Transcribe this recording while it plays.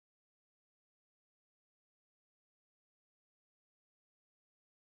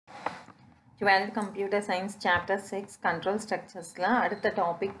12th Computer Science Chapter 6 Control Structures அடுத்த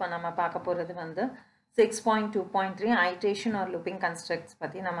topic நம்ம பார்க்க போகிறது வந்து 6.2.3 Iteration or Looping Constructs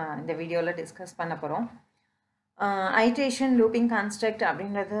பற்றி நம்ம இந்த வீடியோவில் டிஸ்கஸ் பண்ண போகிறோம். Iteration Looping Construct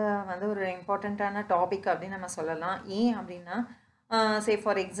அப்படின்றது வந்து ஒரு இம்பார்ட்டண்ட்டான டாபிக் அப்படின்னு நம்ம சொல்லலாம். ஏன் அப்படின்னா சே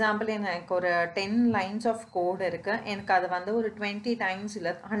ஃபார் எக்ஸாம்பிள் எனக்கு ஒரு 10 lines ஆஃப் கோட் இருக்குது. எனக்கு அது வந்து ஒரு 20 times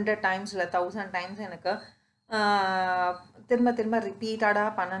இல்லை 100 times இல்லை 1000 times எனக்கு திரும்ப ரிப்பீட்டடாக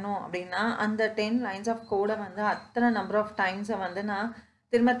பண்ணணும் அப்படின்னா அந்த 10 lines ஆஃப் கோடை வந்து அத்தனை நம்பர் ஆஃப் டைம்ஸை வந்து நான்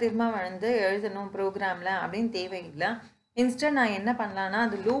திரும்ப வந்து எழுதணும் ப்ரோக்ராமில் அப்படின்னு தேவையில்லை. இன்ஸ்டன்ட் நான் என்ன பண்ணலான்னா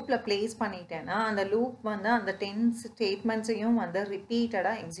அந்த லூப்பில் ப்ளேஸ் பண்ணிட்டேன்னா அந்த லூப் வந்து அந்த 10 ஸ்டேட்மெண்ட்ஸையும் வந்து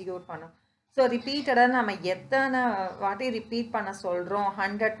ரிப்பீட்டடாக எக்ஸிக்யூட் பண்ணும். ஸோ ரிப்பீட்டடாக நம்ம எத்தனை வாட்டி ரிப்பீட் பண்ண சொல்கிறோம்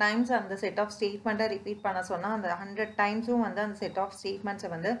 100 times அந்த செட் ஆஃப் ஸ்டேட்மெண்ட்டை ரிப்பீட் பண்ண சொன்னால் அந்த 100 timesம் வந்து அந்த செட் ஆஃப்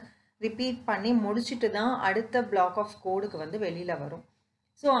ஸ்டேட்மெண்ட்ஸை வந்து ரிப்பீட் பண்ணி முடிச்சுட்டு தான் அடுத்த பிளாக் ஆஃப் கோடுக்கு வந்து வெளியில் வரும்.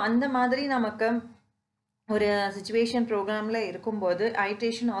 ஸோ அந்த மாதிரி நமக்கு ஒரு சிச்சுவேஷன் ப்ரோக்ராமில் இருக்கும்போது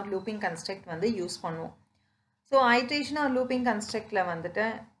ஐட்ரேஷன் ஆர் லூப்பிங் கன்ஸ்ட்ரக்ட் வந்து யூஸ் பண்ணுவோம். ஸோ ஐட்ரேஷன் ஆர் லூப்பிங் கன்ஸ்ட்ரக்டில் வந்துட்டு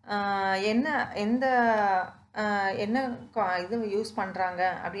என்ன இது யூஸ் பண்ணுறாங்க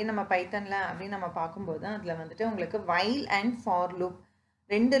அப்படின்னு நம்ம பைத்தனில் அப்படின்னு நம்ம பார்க்கும்போது அதில் வந்துட்டு உங்களுக்கு while and for loop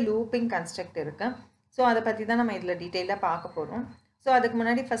 2 looping construct இருக்குது. ஸோ அதை பற்றி தான் நம்ம இதில் டீட்டெயிலாக பார்க்க போகிறோம். ஸோ அதுக்கு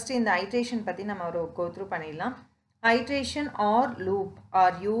முன்னாடி ஃபஸ்ட்டு இந்த ஐட்ரேஷன் பற்றி நம்ம ஒரு கோ த்ரூ பண்ணிடலாம். Iteration or loop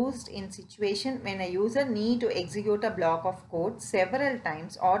are used in situation when a user need to execute a block of code several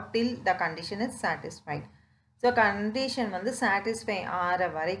times or till the condition is satisfied. So condition வந்து satisfy ஆகிற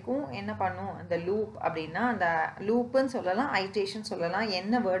வரைக்கும் என்ன பண்ணும் அந்த லூப் அப்படின்னா அந்த லூப்புன்னு சொல்லலாம், ஐட்ரேஷன் சொல்லலாம்,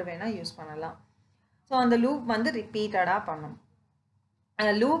 என்ன வேர்டு வேணால் யூஸ் பண்ணலாம். ஸோ அந்த லூப் வந்து ரிப்பீட்டடாக பண்ணும்.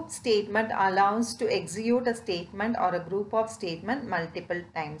 A loop statement allows to execute a statement or a group of statement multiple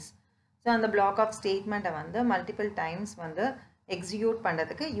times. So அந்த பிளாக் ஆஃப் ஸ்டேட்மெண்ட்டை வந்து மல்டிபிள் டைம்ஸ் வந்து எக்ஸிக்யூட்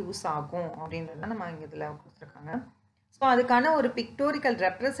பண்ணுறதுக்கு யூஸ் ஆகும் அப்படின்றத நம்ம இங்கே இதில் கொடுத்துருக்காங்க. ஸோ அதுக்கான ஒரு பிக்டோரிக்கல்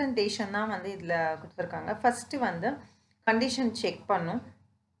ரெப்ரசன்டேஷன் தான் வந்து இதில் கொடுத்துருக்காங்க. ஃபஸ்ட்டு வந்து கண்டிஷன் செக் பண்ணும்.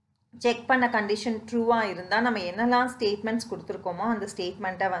 செக் பண்ண கண்டிஷன் ட்ரூவாக இருந்தால் நம்ம என்னெல்லாம் ஸ்டேட்மெண்ட்ஸ் கொடுத்துருக்கோமோ அந்த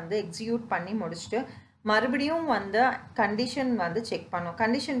ஸ்டேட்மெண்ட்டை வந்து எக்ஸிக்யூட் பண்ணி முடிச்சுட்டு மறுபடியும் வந்து கண்டிஷன் வந்து செக் பண்ணும்.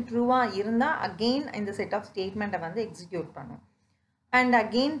 கண்டிஷன் ட்ரூவாக இருந்தால் அகெயின் இந்த செட் ஆஃப் ஸ்டேட்மெண்ட்டை வந்து எக்ஸிக்யூட் பண்ணும். அண்ட்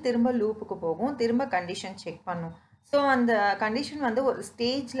அகெயின் திரும்ப லூப்புக்கு போகும், திரும்ப கண்டிஷன் செக் பண்ணும். ஸோ அந்த கண்டிஷன் வந்து ஒரு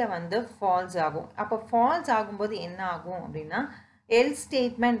ஸ்டேஜில் வந்து ஃபால்ஸ் ஆகும். அப்போ ஃபால்ஸ் ஆகும்போது என்ன ஆகும் அப்படின்னா எல்ஸ்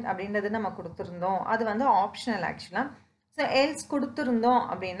ஸ்டேட்மெண்ட் அப்படின்றது நம்ம கொடுத்துருந்தோம், அது வந்து ஆப்ஷனல் ஆக்சுவலாக. ஸோ எல்ஸ் கொடுத்துருந்தோம்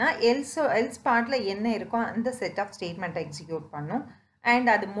அப்படின்னா எல்ஸ் பார்ட்டில் என்ன இருக்கோ அந்த செட் ஆஃப் ஸ்டேட்மெண்ட்டை எக்ஸிக்யூட் பண்ணும். அண்ட்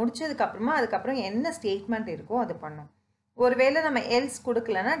அது முடிச்சதுக்கப்புறமா அதுக்கப்புறம் என்ன ஸ்டேட்மெண்ட் இருக்கோ அது பண்ணும். ஒருவேளை நம்ம எல்ஸ்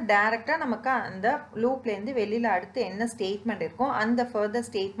கொடுக்கலன்னா டேரெக்டாக நமக்கு அந்த லூப்லேருந்து வெளியில் அடுத்து என்ன ஸ்டேட்மெண்ட் இருக்கோ அந்த ஃபர்தர்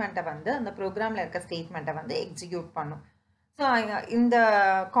ஸ்டேட்மெண்ட்டை வந்து அந்த ப்ரோக்ராமில் இருக்க ஸ்டேட்மெண்ட்டை வந்து எக்ஸிக்யூட் பண்ணும். ஸோ இந்த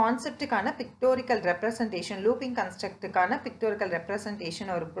கான்செப்டுக்கான பிக்டோரிக்கல் ரெப்ரசன்டேஷன், லூப்பிங் கன்ஸ்ட்ரக்டுக்கான பிக்டோரிக்கல்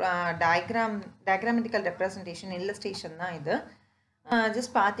ரெப்ரசன்டேஷன் ஒரு டயக்ராமெட்டிக்கல் ரெப்ரசன்டேஷன் இல்லஸ்ட்ரேஷன் தான் இது.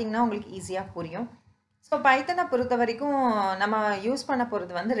 ஜஸ்ட் பார்த்தீங்கன்னா உங்களுக்கு ஈஸியாக புரியும். ஸோ பைத்தனை பொறுத்த வரைக்கும் நம்ம யூஸ் பண்ண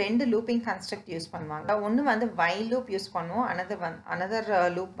போகிறது வந்து 2 லூப்பிங் கன்ஸ்ட்ரக்ட் யூஸ் பண்ணுவாங்க. ஒன்று வந்து வைல் லூப் யூஸ் பண்ணுவோம், அனதர்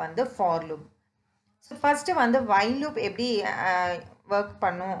லூப் வந்து ஃபார் லூப். ஸோ ஃபஸ்ட்டு வந்து வைல் லூப் எப்படி ஒர்க்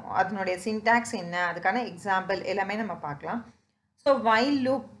பண்ணும், அதனுடைய சின்டாக்ஸ் என்ன, அதுக்கான எக்ஸாம்பிள் எல்லாமே நம்ம பார்க்கலாம். ஸோ வைல்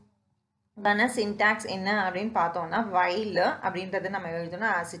லூப் தான சின்டாக்ஸ் என்ன அப்படின்னு பார்த்தோம்னா வைல் அப்படின்றது நம்ம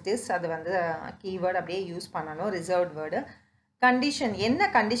எழுதணும் ஆஸ் இட் இஸ், அது வந்து கீவேர்டு அப்படியே யூஸ் பண்ணணும், ரிசர்வ்ட் வேர்டு. கண்டிஷன் என்ன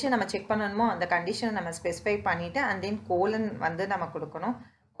கண்டிஷன் நம்ம செக் பண்ணணுமோ அந்த கண்டிஷனை நம்ம ஸ்பெசிஃபை பண்ணிவிட்டு அண்ட் தென் கோலன் வந்து நம்ம கொடுக்கணும்.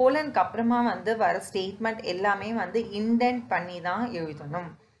 கோலனுக்கு அப்புறமா வந்து வர ஸ்டேட்மெண்ட் எல்லாமே வந்து இண்டென்ட் பண்ணி தான் எழுதணும்.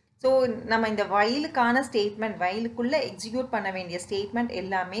 ஸோ நம்ம இந்த வைலுக்கான ஸ்டேட்மெண்ட், வைலுக்குள்ளே எக்ஸிக்யூட் பண்ண வேண்டிய ஸ்டேட்மெண்ட்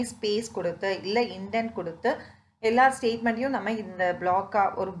எல்லாமே ஸ்பேஸ் கொடுத்து இல்லை இண்டென்ட் கொடுத்து எல்லா ஸ்டேட்மெண்ட்டையும் நம்ம இந்த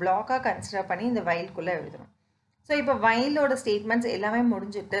ஒரு பிளாக்காக கன்சிடர் பண்ணி இந்த வைலுக்குள்ளே எழுதணும். ஸோ இப்போ வைலோட ஸ்டேட்மெண்ட்ஸ் எல்லாமே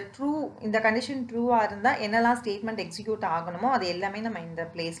முடிஞ்சிட்டு இந்த கண்டிஷன் ட்ரூவாக இருந்தால் என்னெல்லாம் ஸ்டேட்மெண்ட் எக்ஸிக்யூட் ஆகணுமோ அது எல்லாமே நம்ம இந்த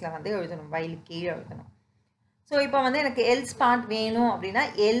பிளேஸில் வந்து எழுதணும், வைலுக்கு கீழே எழுதணும். ஸோ இப்போ வந்து எனக்கு எல்ஸ் பார்ட் வேணும் அப்படின்னா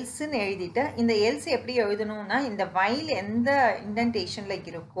எல்ஸ்ன்னு எழுதிட்டு இந்த எல்ஸ் எப்படி எழுதணும்னா இந்த வைல் எந்த இண்டென்டேஷனில்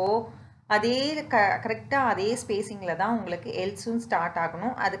இருக்கோ அதே கரெக்டாக அதே ஸ்பேஸிங்கில் தான் உங்களுக்கு எல்ஸும் ஸ்டார்ட்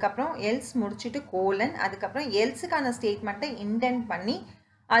ஆகணும். அதுக்கப்புறம் எல்ஸ் முடிச்சுட்டு கோலன், அதுக்கப்புறம் எல்ஸுக்கான ஸ்டேட்மெண்ட்டை இண்டென்ட் பண்ணி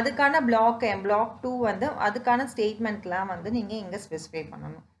அதுக்கான பிளாக் 2 வந்து அதுக்கான ஸ்டேட்மெண்ட்லாம் வந்து நீங்கள் இங்கே ஸ்பெசிஃபை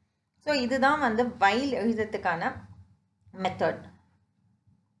பண்ணணும். ஸோ இதுதான் வந்து while எழுதுறதுக்கான method.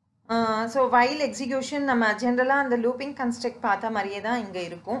 So while execution நம்ம ஜென்ரலாக அந்த லூப்பிங் கன்ஸ்ட்ரக்ட் பார்த்த மாதிரியே தான் இங்கே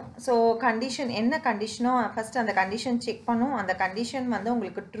இருக்கும். ஸோ கண்டிஷன் என்ன கண்டிஷனோ ஃபஸ்ட் அந்த கண்டிஷன் செக் பண்ணும். அந்த கண்டிஷன் வந்து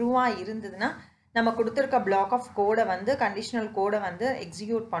உங்களுக்கு ட்ரூவாக இருந்ததுன்னா நம்ம கொடுத்துருக்க பிளாக் ஆஃப் கோடை வந்து கண்டிஷனல் கோடை வந்து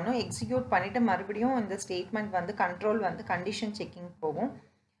எக்ஸிக்யூட் பண்ணும். எக்ஸிக்யூட் பண்ணிவிட்டு மறுபடியும் இந்த ஸ்டேட்மெண்ட் வந்து கண்ட்ரோல் வந்து கண்டிஷன் செக்கிங் போகும்.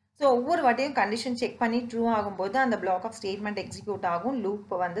 ஸோ ஒவ்வொரு வாட்டியும் கண்டிஷன் செக் பண்ணி ட்ரூ ஆகும்போது அந்த பிளாக் ஆஃப் ஸ்டேட்மெண்ட் எக்ஸிக்யூட் ஆகும்.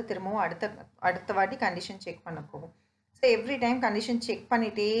 லூப் வந்து திரும்பவும் அடுத்த வாட்டி கண்டிஷன் செக் பண்ண போகும். So every time condition check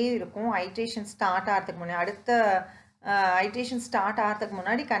பண்ணிகிட்டே இருக்கும். ஐட்ரேஷன் ஸ்டார்ட் ஆகிறதுக்கு முன்னாடி ஐட்ரேஷன் ஸ்டார்ட் ஆகிறதுக்கு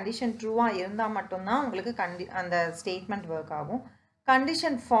முன்னாடி கண்டிஷன் ட்ரூவாக இருந்தால் மட்டும்தான் உங்களுக்கு அந்த ஸ்டேட்மெண்ட் ஒர்க் ஆகும்.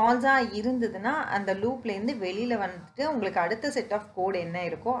 கண்டிஷன் ஃபால்ஸாக இருந்ததுன்னா அந்த லூப்லேருந்து வெளியில் வந்துட்டு உங்களுக்கு அடுத்த செட் ஆஃப் கோட் என்ன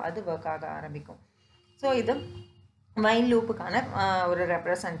இருக்கோ அது ஒர்க் ஆக ஆரம்பிக்கும். ஸோ இது while லூப்புக்கான ஒரு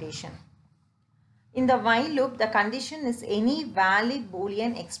representation. In the while loop, the condition is any valid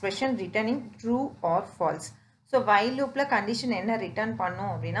boolean expression returning true or false. So while loopல condition என்ன ரிட்டர்ன்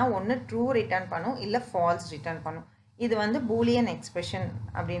பண்ணும் அப்படின்னா ஒன்று ட்ரூ ரிட்டர்ன் பண்ணும் இல்லை ஃபால்ஸ் ரிட்டர்ன் பண்ணும். இது வந்து boolean expression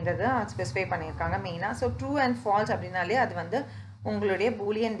அப்படின்றத ஸ்பெசிஃபை பண்ணியிருக்காங்க மெயினாக. ஸோ ட்ரூ அண்ட் ஃபால்ஸ் அப்படின்னாலே அது வந்து உங்களுடைய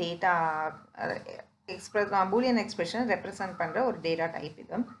boolean data boolean expression represent பண்ணுற ஒரு டேட்டா டைப்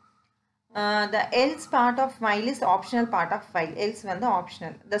இது. The else part of while is optional part of while. Else வந்து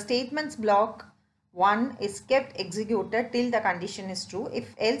optional. The statements block 1 is kept executed till the condition is true. If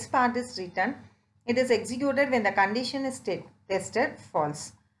else part is written, it is executed when the condition is tested false.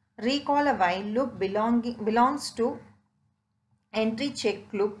 Recall a while loop belongs to entry check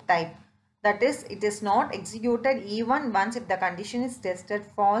loop type. That is, it is not executed even once if the condition is tested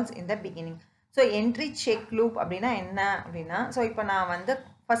false in the beginning. So entry check loop அப்படின்னா என்ன அப்படின்னா, so இப்போ நான் வந்து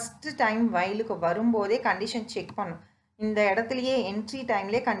first time வைலுக்கு வரும்போதே condition check பண்ணும். இந்த இடத்துலையே என்ட்ரி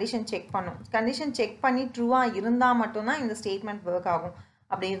டைம்லேயே கண்டிஷன் செக் பண்ணும். கண்டிஷன் செக் பண்ணி ட்ரூவாக இருந்தால் மட்டும்தான் இந்த ஸ்டேட்மெண்ட் ஒர்க் ஆகும்.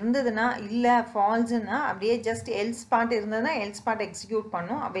 அப்படி இருந்ததுன்னா இல்லை ஃபால்ஸுன்னா அப்படியே ஜஸ்ட் எல்ஸ் பார்ட் இருந்ததுன்னா எல்ஸ் பார்ட் எக்ஸிக்யூட்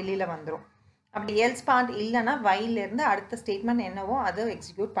பண்ணும், வெளியில் வந்துடும். அப்படி எல்ஸ் பார்ட் இல்லைன்னா வைலேருந்து அடுத்த ஸ்டேட்மெண்ட் என்னவோ அதை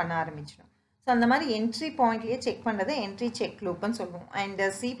எக்ஸிக்யூட் பண்ண ஆரம்பிச்சிடும். ஸோ அந்த மாதிரி என்ட்ரி பாயிண்ட்லேயே செக் பண்ணுறது என்ட்ரி செக் லூப்னு சொல்லுவோம். அண்ட்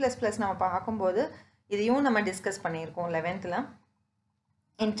C++ நம்ம பார்க்கும்போது இதையும் நம்ம டிஸ்கஸ் பண்ணியிருக்கோம் 11th.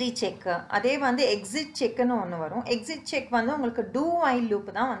 என்ட்ரி செக்கு அதே வந்து எக்ஸிட் செக்குன்னு ஒன்று வரும். எக்ஸிட் செக் வந்து உங்களுக்கு டூ வைல் லூப்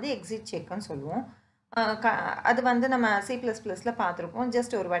தான் வந்து எக்ஸிட் செக்குன்னு சொல்லுவோம். அது வந்து நம்ம C++ல பார்த்துருப்போம்.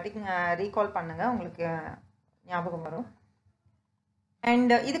 ஜஸ்ட் ஒரு வாட்டி ரீகால் பண்ணுங்கள், உங்களுக்கு ஞாபகம் வரும்.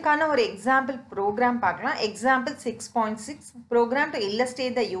 அண்ட் இதுக்கான ஒரு எக்ஸாம்பிள் ப்ரோக்ராம் பார்க்கலாம். Example 6.6 program to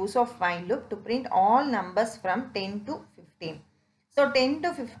illustrate the use of while loop to print all numbers from 10 to 15. So 10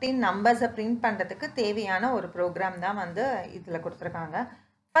 to 15 நம்பர்ஸை பிரிண்ட் பண்ணுறதுக்கு தேவையான ஒரு ப்ரோக்ராம் தான் வந்து இதில் கொடுத்துருக்காங்க.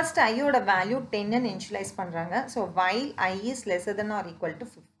 ஃபர்ஸ்ட் ஐயோட வேல்யூ 10ன்னு இனிஷியலைஸ் பண்ணுறாங்க. So while I is lesser than or equal to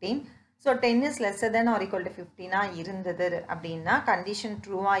 15. So 10 is lesser than or equal to 15 இருந்தது அப்படின்னா கண்டிஷன்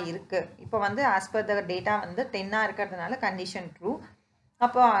ட்ரூவாக இருக்குது. இப்போ வந்து ஆஸ் பர் த டேட்டா வந்து 10 இருக்கிறதுனால கண்டிஷன் ட்ரூ.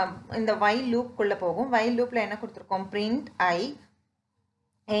 அப்போ இந்த வைல் லூப்குள்ளே போகும். வைல் லூப்பில் என்ன கொடுத்துருக்கோம், பிரிண்ட் I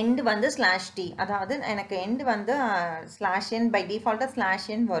எண்டு வந்து /t, அதாவது எனக்கு எண்டு வந்து /n பை டிஃபால்ட்டாக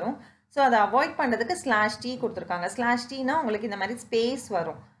 /n வரும். ஸோ அதை அவாய்ட் பண்ணுறதுக்கு /t கொடுத்துருக்காங்க. /tனா உங்களுக்கு இந்த மாதிரி ஸ்பேஸ்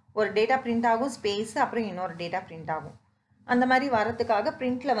வரும். ஒரு டேட்டா பிரிண்ட் ஆகும், ஸ்பேஸ், அப்புறம் இன்னொரு டேட்டா பிரிண்ட் ஆகும். அந்த மாதிரி வரதுக்காக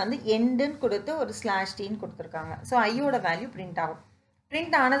பிரிண்ட்டில் வந்து எண்டுன்னு கொடுத்து ஒரு /tன்னு கொடுத்துருக்காங்க. ஸோ ஐயோட வேல்யூ பிரிண்ட் ஆகும்.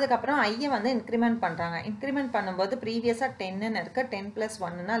 பிரிண்ட் ஆனதுக்கப்புறம் ஐயை வந்து இன்க்ரிமெண்ட் பண்ணுறாங்க. இன்க்ரிமெண்ட் பண்ணும்போது ப்ரீவியஸாக 10ன்னு இருக்குது, 10 +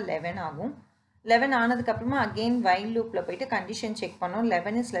 1னா 11 ஆகும். 11 ஆனதுக்கப்புறமா அகெயின் வைல் லூப்பில் போயிட்டு கண்டிஷன் செக் பண்ணோம்.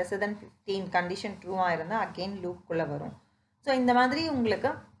 11 is lesser than 15 கண்டிஷன் ட்ரூவாக இருந்தால் அகெயின் லூப்புக்குள்ளே வரும். ஸோ இந்த மாதிரி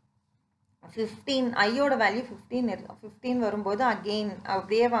உங்களுக்கு 15 ஐயோட வேல்யூ 15 வரும்போது அகெயின்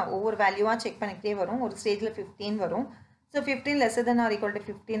அப்படியே ஒவ்வொரு வேல்யூவாக செக் பண்ணிக்கிட்டே வரும். ஒரு ஸ்டேஜில் 15 வரும். So 15 lesser than or equal to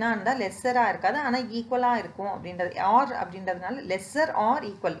 15 இருந்தால் லெஸ்ஸராக இருக்காது, ஆனால் ஈக்குவலாக இருக்கும் அப்படின்றது. ஆர் அப்படின்றதுனால லெஸ்ஸர் ஆர்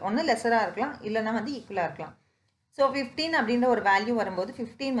ஈக்குவல், ஒன்று லெஸ்ஸராக இருக்கலாம், இல்லைனா வந்து ஈக்குவலாக இருக்கலாம். ஸோ 15 அப்படின்ற ஒரு வேல்யூ வரும்போது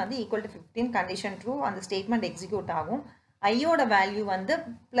 15 வந்து ஈக்குவல் டு 15 கண்டிஷன் ட்ரூ, அந்த ஸ்டேட்மெண்ட் எக்ஸிக்யூட் ஆகும். ஐயோட வேல்யூ வந்து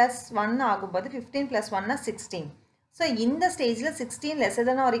 +1 ஆகும்போது 15 + 1னா 16. ஸோ இந்த ஸ்டேஜில் 16 lesser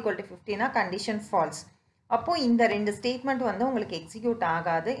than or equal to 15 condition falls. அப்போது இந்த ரெண்டு ஸ்டேட்மெண்ட் வந்து உங்களுக்கு எக்ஸிக்யூட்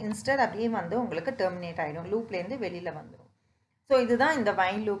ஆகாது. இன்ஸ்டட் அப்படியே வந்து உங்களுக்கு டெர்மினேட் ஆகிடும், லூப்லேருந்து வெளியில் வந்துடும். ஸோ இதுதான் இந்த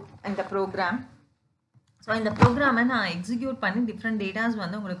வைல் லூப், இந்த ப்ரோக்ராம். ஸோ இந்த ப்ரோக்ராமை நான் எக்ஸிக்யூட் பண்ணி டிஃப்ரெண்ட் டேட்டாஸ்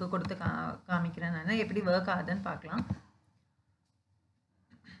வந்து உங்களுக்கு கொடுத்து காமிக்கிறேன். நான் எப்படி ஒர்க் ஆகுதுன்னு பார்க்கலாம்.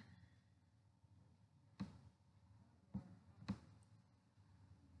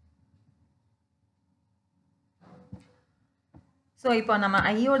 ஸோ இப்போ நம்ம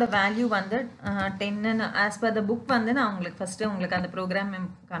ஐயோட வேல்யூ வந்து 10ன்னு ஆஸ் பர் த புக் வந்து நான் உங்களுக்கு ஃபஸ்ட்டு உங்களுக்கு அந்த ப்ரோக்ராம்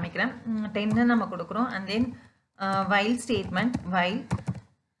காமிக்கிறேன். 10ன்னு நம்ம கொடுக்குறோம். And then while statement, while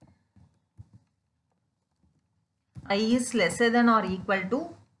I is lesser than or equal to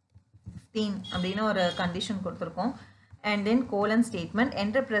 15 அப்படின்னு ஒரு கண்டிஷன் கொடுத்துருக்கோம். And then colon statement,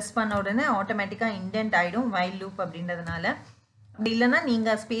 enter press பண்ண உடனே ஆட்டோமேட்டிக்காக இண்டென்ட் ஆகிடும் வைல் லூப் அப்படின்றதுனால. அப்படி இல்லைன்னா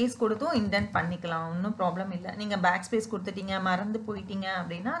நீங்கள் ஸ்பேஸ் கொடுத்தும் இண்டென்ட் பண்ணிக்கலாம், ஒன்றும் ப்ராப்ளம் இல்லை. நீங்கள் பேக் ஸ்பேஸ் கொடுத்துட்டீங்க, மறந்து போயிட்டீங்க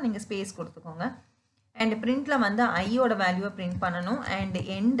அப்படின்னா நீங்கள் ஸ்பேஸ் கொடுத்துக்கோங்க. அண்ட் பிரிண்டில் வந்து ஐயோட வேல்யூவை பிரிண்ட் பண்ணணும். And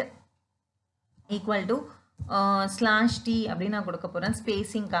end equal to /t அப்படின்னு நான் கொடுக்க போகிறேன்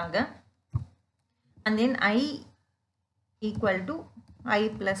ஸ்பேசிங்காக. And then I equal to I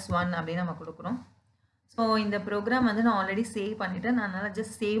plus 1 அப்படின்னு நம்ம கொடுக்குறோம். ஸோ இந்த ப்ரோக்ராம் வந்து நான் ஆல்ரெடி சேவ் பண்ணிவிட்டேன். நான் அதனால்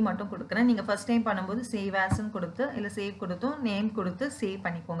ஜஸ்ட் சேவ் மட்டும் கொடுக்குறேன். நீங்கள் ஃபஸ்ட் டைம் பண்ணும்போது சேவ் ஆஸ்ன்னு கொடுத்து இல்லை சேவ் கொடுத்தும் நேம் கொடுத்து சேவ்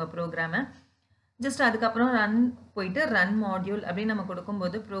பண்ணிக்கோங்க ப்ரோக்ராமை. ஜஸ்ட் அதுக்கப்புறம் ரன் போயிட்டு ரன் மாடியூல் அப்படின்னு நம்ம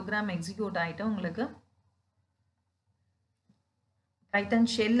கொடுக்கும்போது ப்ரோக்ராம் எக்ஸிக்யூட் ஆகிட்டு உங்களுக்கு பைத்தன்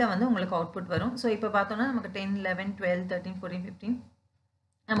ஷெல்லில் வந்து உங்களுக்கு அவுட்புட் வரும். ஸோ இப்போ பார்த்தோன்னா நமக்கு 10, 11, 12, 13, 14, 15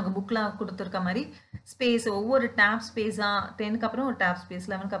 நமக்கு புக்கில் கொடுத்துருக்க மாதிரி ஸ்பேஸ் ஒவ்வொரு டேப் ஸ்பேஸாக 10க்கு அப்புறம் ஒரு டேப் ஸ்பேஸ்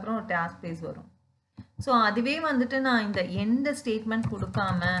 11க்கு அப்புறம் ஒரு டேப் ஸ்பேஸ் வரும். ஸோ அதுவே வந்துட்டு நான் இந்த எந்த ஸ்டேட்மெண்ட்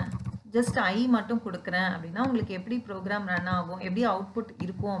கொடுக்காம ஜஸ்ட் ஐ மட்டும் கொடுக்குறேன் அப்படின்னா உங்களுக்கு எப்படி ப்ரோக்ராம் ரன் ஆகும், எப்படி அவுட்புட்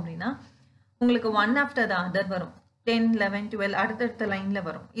இருக்கும் அப்படின்னா உங்களுக்கு ஒன் ஆஃப்டர் த அதர் வரும். 10, 11, 12 அடுத்தடுத்த லைனில்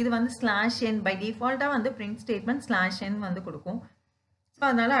வரும். இது வந்து /n பை டிஃபால்ட்டாக வந்து பிரிண்ட் ஸ்டேட்மெண்ட் /n வந்து கொடுக்கும். ஸோ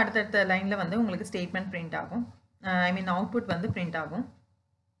அதனால் அடுத்தடுத்த லைனில் வந்து உங்களுக்கு ஸ்டேட்மெண்ட் பிரிண்ட் ஆகும், ஐ மீன் அவுட்புட் வந்து பிரிண்ட் ஆகும்.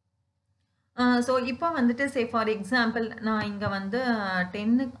 ஸோ இப்போ வந்துட்டு சே ஃபார் எக்ஸாம்பிள் நான் இங்கே வந்து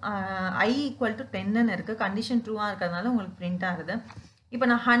 10 I equal to 10ன்னு இருக்குது, கண்டிஷன் ட்ரூவாக இருக்கிறதுனால உங்களுக்கு பிரிண்ட் ஆகுது. இப்போ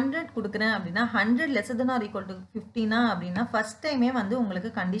நான் 100 கொடுக்குறேன் அப்படின்னா 100 less than or equal to 15 அப்படின்னா ஃபஸ்ட் டைமே வந்து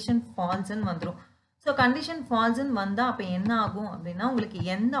உங்களுக்கு கண்டிஷன் ஃபால்ஸ்ன்னு வந்துடும். ஸோ கண்டிஷன் ஃபால்ஸ்ன்னு வந்தால் அப்போ என்ன ஆகும் அப்படின்னா உங்களுக்கு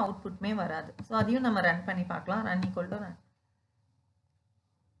எந்த அவுட்புட்டுமே வராது. ஸோ அதையும் நம்ம ரன் பண்ணி பார்க்கலாம். Run equal to run.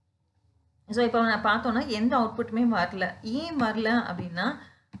 So இப்போ நான் பார்த்தோன்னா எந்த அவுட்புட்டுமே வரல. ஏன் வரல அப்படின்னா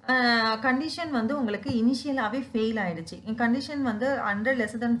கண்டிஷன் வந்து உங்களுக்கு இனிஷியலாகவே ஃபெயில் ஆகிடுச்சு. கண்டிஷன் வந்து 100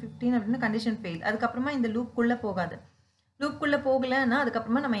 less than 15 அப்படின்னா கண்டிஷன் ஃபெயில். அதுக்கப்புறமா இந்த லூப்புக்குள்ளே போகாது. லூப்புக்குள்ளே போகலைன்னா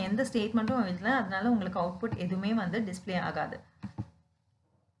அதுக்கப்புறமா நம்ம எந்த ஸ்டேட்மெண்ட்டும் எழுதல, அதனால உங்களுக்கு அவுட்புட் எதுவுமே வந்து டிஸ்பிளே ஆகாது.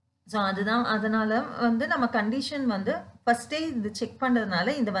 ஸோ அதுதான் அதனால் வந்து நம்ம கண்டிஷன் வந்து ஃபஸ்ட்டே இது செக்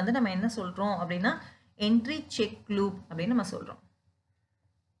பண்ணுறதுனால இது வந்து நம்ம என்ன சொல்கிறோம் அப்படின்னா என்ட்ரி செக் லூப் அப்படின்னு நம்ம சொல்கிறோம்.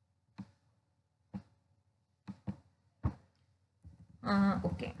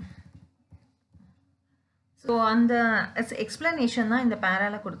 ஓகே. ஸோ அந்த எக்ஸ்பிளனேஷன் தான் இந்த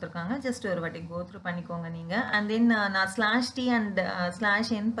பேரால கொடுத்துருக்காங்க. ஜஸ்ட் ஒரு வாட்டி கோ த்ரூ பண்ணிக்கோங்க நீங்கள். அண்ட் தென் நான் /t அண்ட்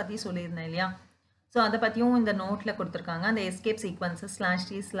 /n பற்றி சொல்லியிருந்தேன் இல்லையா, ஸோ அதை பற்றியும் இந்த நோட்டில் கொடுத்துருக்காங்க. அந்த எஸ்கேப் சீக்வன்ஸஸ்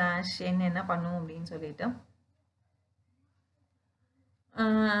 /t /n என்ன பண்ணும் அப்படின்னு சொல்லிட்டு.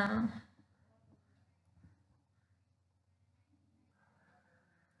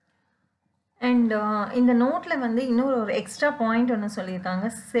 அண்ட் இந்த நோட்டில் வந்து இன்னொரு ஒரு எக்ஸ்ட்ரா பாயிண்ட் ஒன்று சொல்லியிருக்காங்க.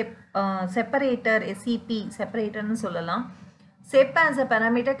 செப்பரேட்டர் SEP செப்பரேட்டர்னு சொல்லலாம். SEP as a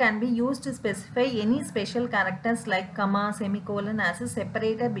parameter can be used to specify any special characters like comma, semicolon as a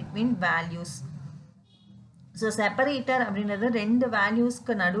separator between values. So separator அப்படின்றது ரெண்டு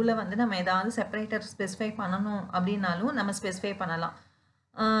வேல்யூஸ்க்கு நடுவில் வந்து நம்ம ஏதாவது செப்பரேட்டர் ஸ்பெசிஃபை பண்ணணும் அப்படின்னாலும் நம்ம ஸ்பெசிஃபை பண்ணலாம்.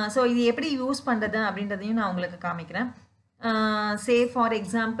 ஸோ இது எப்படி யூஸ் பண்ணுறது அப்படின்றதையும் நான் உங்களுக்கு காமிக்கிறேன். சே ஃபார்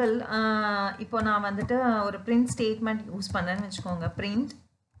எக்ஸாம்பிள் இப்போ நான் வந்துட்டு ஒரு பிரிண்ட் ஸ்டேட்மெண்ட் யூஸ் பண்ணுறேன்னு வச்சுக்கோங்க. பிரிண்ட்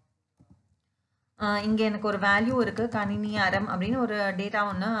இங்கே எனக்கு ஒரு வேல்யூ இருக்குது கணினியாரம் அப்படின்னு ஒரு டேட்டா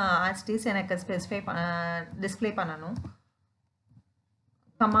ஒன்று ஆஸ்டிஸ் எனக்கு ஸ்பெசிஃபை டிஸ்பிளே பண்ணணும்.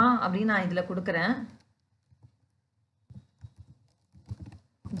 கமா அப்படின்னு நான் இதில் கொடுக்குறேன்,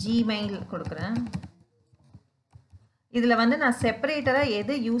 ஜிமெயில் கொடுக்குறேன். இதில் வந்து நான் செப்பரேட்டராக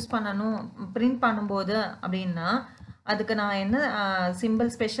எது யூஸ் பண்ணணும் பிரிண்ட் பண்ணும்போது அப்படின்னா அதுக்கு நான் என்ன சிம்பிள்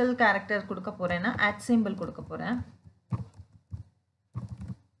ஸ்பெஷல் கேரக்டர் கொடுக்க போகிறேன்னா @ கொடுக்க போகிறேன்.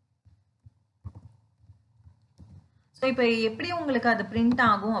 ஸோ இப்போ எப்படி உங்களுக்கு அது பிரிண்ட்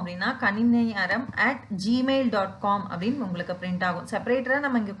ஆகும் அப்படின்னா kaniniaram @gmail.com அப்படின்னு உங்களுக்கு பிரிண்ட் ஆகும். செப்பரேட்டராக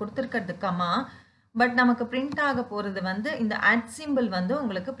நம்ம இங்கே கொடுத்துருக்கிறதுக்கமா பட் நமக்கு பிரிண்ட் ஆக போகிறது வந்து இந்த @ வந்து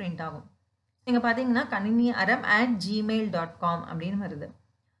உங்களுக்கு பிரிண்ட் ஆகும். நீங்கள் பார்த்தீங்கன்னா kaniniaram @gmail.com அப்படின்னு வருது.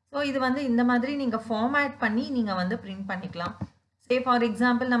 ஸோ இது வந்து இந்த மாதிரி நீங்கள் ஃபார்மேட் பண்ணி நீங்கள் வந்து பிரிண்ட் பண்ணிக்கலாம். சே ஃபார்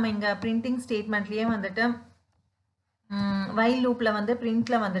எக்ஸாம்பிள் நம்ம இங்கே பிரிண்டிங் ஸ்டேட்மெண்ட்லேயே வந்துட்டு வைல் லூப்பில் வந்து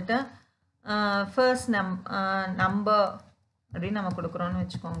பிரிண்டில் வந்துட்டு ஃபர்ஸ்ட் நம்பர் அப்படின்னு நம்ம கொடுக்குறோன்னு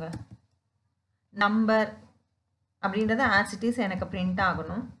வச்சுக்கோங்க. நம்பர் அப்படின்றது ஆஸ் இட் இஸ் எனக்கு பிரிண்ட்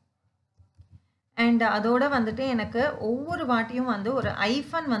ஆகணும். அண்ட் அதோட வந்துட்டு எனக்கு ஒவ்வொரு வாட்டியும் வந்து ஒரு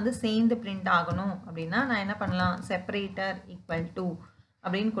ஐஃபன் வந்து சேர்ந்து பிரிண்ட் ஆகணும் அப்படின்னா நான் என்ன பண்ணலாம், செப்பரேட்டர் ஈக்குவல் டு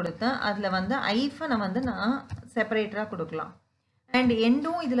அப்படின்னு கொடுத்து அதில் வந்து ஐஃபனை வந்து நான் செப்பரேட்டராக கொடுக்கலாம். அண்ட்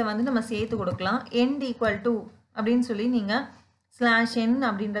எண்டும் இதில் வந்து நம்ம சேர்த்து கொடுக்கலாம். எண்ட் ஈக்குவல் டு அப்படின்னு சொல்லி நீங்கள் /n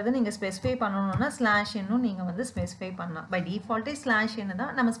அப்படின்றத நீங்கள் ஸ்பெசிஃபை பண்ணணும்னா /n நீங்கள் வந்து ஸ்பெசிஃபை பண்ணலாம். பை டிஃபால்ட்டே /n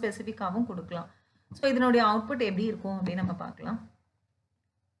தான் நம்ம ஸ்பெசிஃபிக்காகவும் கொடுக்கலாம். ஸோ இதனுடைய அவுட்புட் எப்படி இருக்கும் அப்படின்னு நம்ம பார்க்கலாம்.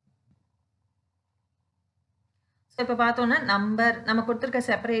 ஸோ இப்போ பார்த்தோன்னா நம்பர் நம்ம கொடுத்துருக்க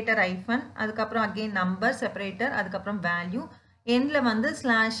செப்பரேட்டர் ஐஃபன், அதுக்கப்புறம் அகெயின் நம்பர் செப்பரேட்டர், அதுக்கப்புறம் வேல்யூ, எண்டில் வந்து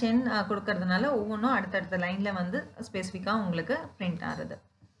 /n கொடுக்கறதுனால ஒவ்வொன்றும் அடுத்தடுத்த லைனில் வந்து ஸ்பெசிஃபிக்காக உங்களுக்கு பிரிண்ட் ஆகுது.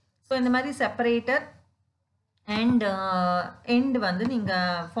 ஸோ இந்த மாதிரி செப்பரேட்டர் அண்ட் எண்ட் வந்து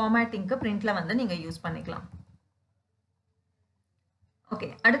நீங்கள் ஃபார்மேட்டிங்க்கு பிரிண்டில் வந்து நீங்கள் யூஸ் பண்ணிக்கலாம். ஓகே,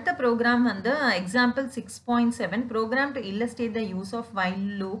 அடுத்த ப்ரோக்ராம் வந்து example 6.7 program to illustrate the use of while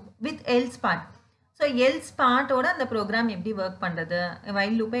loop with else part. So else பார்ட்டோட அந்த ப்ரோக்ராம் எப்படி ஒர்க் பண்ணுறது,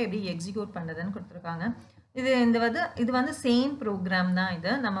 வைல் லூப்பை எப்படி எக்ஸிக்யூட் பண்ணுறதுன்னு கொடுத்துருக்காங்க. இது வந்து சேம் ப்ரோக்ராம் தான்.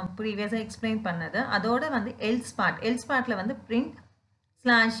 இது நம்ம ப்ரீவியஸாக எக்ஸ்பிளைன் பண்ணது. அதோட வந்து எல்ஸ் பார்ட்டில் வந்து print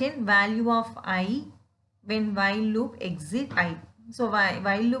 /n value of I when while loop exit I. So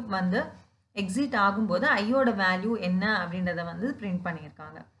while loop வந்து எக்ஸிட் ஆகும்போது ஐயோட வேல்யூ என்ன அப்படின்றத வந்து பிரிண்ட்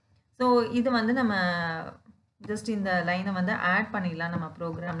பண்ணியிருக்காங்க. ஸோ இது வந்து நம்ம ஜஸ்ட் இந்த லைனை வந்து ஆட் பண்ணிடலாம். நம்ம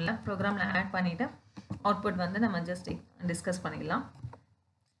ப்ரோக்ராமில் ஆட் பண்ணிவிட்டு அவுட்புட் வந்து நம்ம ஜஸ்ட் டிஸ்கஸ் பண்ணிடலாம்.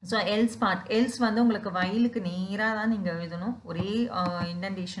 ஸோ எல்ஸ் வந்து உங்களுக்கு வைலுக்கு நேராக தான் நீங்கள் எழுதணும், ஒரே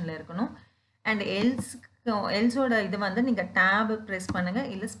இண்டென்டேஷனில் இருக்கணும். அண்ட் எல்ஸோட இது வந்து நீங்கள் டேப் ப்ரெஸ் பண்ணுங்கள்,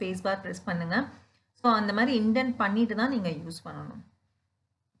 இல்லை ஸ்பேஸ் பார் ப்ரெஸ் பண்ணுங்கள். ஸோ அந்த மாதிரி இண்டென்ட் பண்ணிட்டு தான் நீங்கள் யூஸ் பண்ணணும்.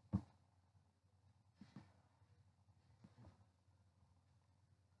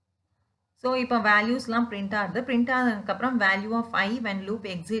 ஸோ இப்போ வேல்யூஸ்லாம் பிரிண்ட் ஆகுது. பிரிண்ட் ஆனதுக்கப்புறம் value of I when loop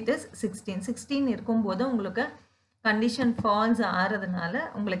exit is 16 இருக்கும்போது உங்களுக்கு கண்டிஷன் ஃபால்ஸ் ஆகிறதுனால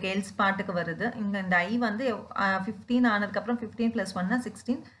உங்களுக்கு எல்ஸ் பார்ட்டுக்கு வருது. இங்கே இந்த I வந்து 15 ஆனதுக்கப்புறம் 15 +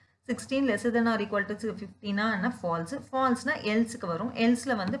 1 16 lesser then R equal to 15 ஆனால் ஃபால்ஸ்னா எல்ஸுக்கு வரும்.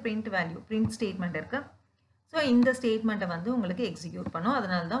 எல்ஸில் வந்து பிரிண்ட் ஸ்டேட்மெண்ட் இருக்குது. ஸோ இந்த ஸ்டேட்மெண்ட்டை வந்து உங்களுக்கு எக்ஸிக்யூட் பண்ணும்.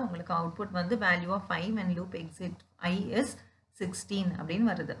 அதனால தான் உங்களுக்கு அவுட்புட் வந்து value of I when loop exit I is 16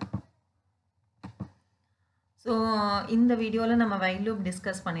 அப்படின்னு வருது. ஸோ இந்த வீடியோவில் நம்ம வைல் லூப்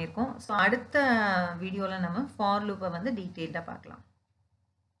டிஸ்கஸ் பண்ணியிருக்கோம். ஸோ அடுத்த வீடியோவில் நம்ம ஃபார் லூப்பை வந்து டீட்டெயில்டாக பார்க்கலாம்.